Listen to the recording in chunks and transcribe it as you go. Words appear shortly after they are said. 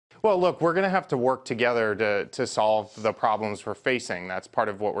Well, look, we're going to have to work together to solve the problems we're facing. That's part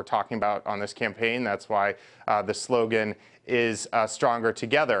of what we're talking about on this campaign. That's why the slogan is Stronger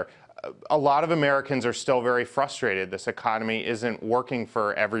Together. A lot of Americans are still very frustrated. This economy isn't working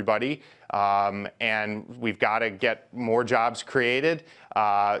for everybody, and we've got to get more jobs created.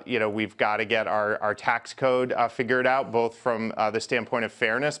 We've got to get our tax code figured out, both from the standpoint of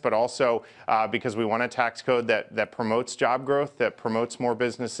fairness, but also because we want a tax code that promotes job growth, that promotes more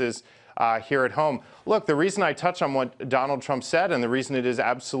businesses here at home. Look, the reason I touch on what Donald Trump said and the reason it is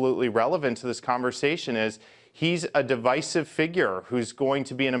absolutely relevant to this conversation is he's a divisive figure who's going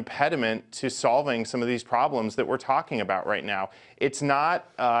to be an impediment to solving some of these problems that we're talking about right now. It's not,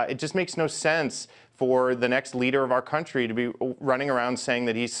 it just makes no sense for the next leader of our country to be running around saying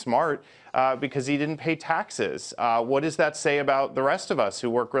that he's smart because he didn't pay taxes. What does that say about the rest of us who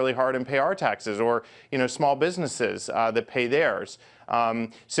work really hard and pay our taxes, or small businesses that pay theirs?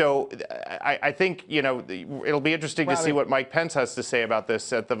 So I think it'll be interesting to see what Mike Pence has to say about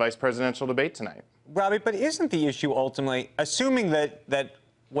this at the vice presidential debate tonight. Robby, but isn't the issue ultimately, assuming that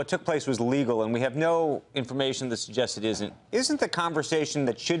what took place was legal, and we have no information that suggests it isn't the conversation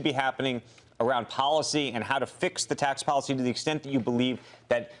that should be happening around policy and how to fix the tax policy to the extent that you believe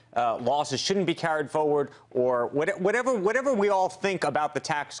that losses shouldn't be carried forward, or whatever we all think about the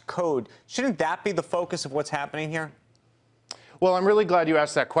tax code, shouldn't that be the focus of what's happening here? Well, I'm really glad you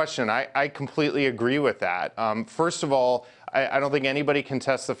asked that question. I completely agree with that. First of all, I don't think anybody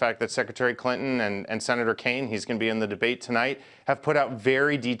contests the fact that Secretary Clinton and Senator Kaine, he's going to be in the debate tonight, have put out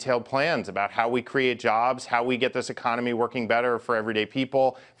very detailed plans about how we create jobs, how we get this economy working better for everyday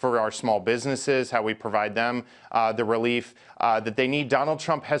people, for our small businesses, how we provide them the relief that they need. Donald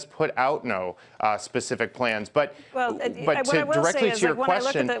Trump has put out no specific plans. But directly to your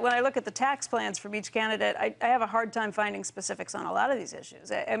question, when I look at the tax plans from each candidate, I have a hard time finding specifics on a lot of these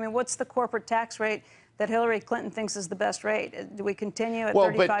issues. I mean, what's the corporate tax rate that Hillary Clinton thinks is the best rate? Do we continue at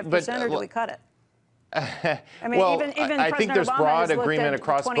 35% or do we cut it? I mean, even I think there's broad agreement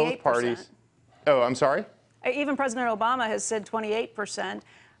across both parties. Oh, I'm sorry? Even President Obama has said 28%.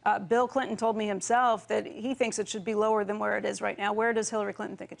 Bill Clinton told me himself that he thinks it should be lower than where it is right now. Where does Hillary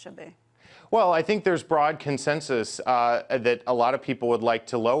Clinton think it should be? Well, I think there's broad consensus that a lot of people would like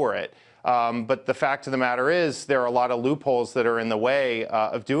to lower it. But the fact of the matter is there are a lot of loopholes that are in the way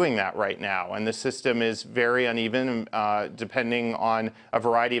of doing that right now. And the system is very uneven depending on a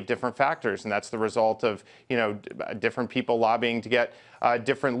variety of different factors. And that's the result of, different people lobbying to get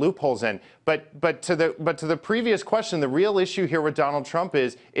different loopholes in. But to the previous question, the real issue here with Donald Trump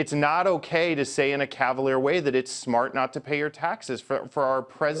is it's not okay to say in a cavalier way that it's smart not to pay your taxes. For our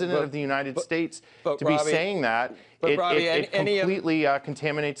president of the United States to be saying that, it completely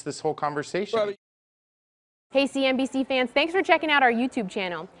contaminates this whole conversation. Hey CNBC fans, thanks for checking out our YouTube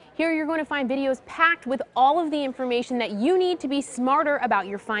channel. Here you're going to find videos packed with all of the information that you need to be smarter about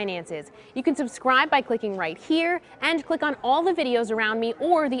your finances. You can subscribe by clicking right here and click on all the videos around me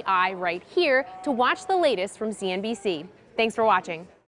or the eye right here to watch the latest from CNBC. Thanks for watching.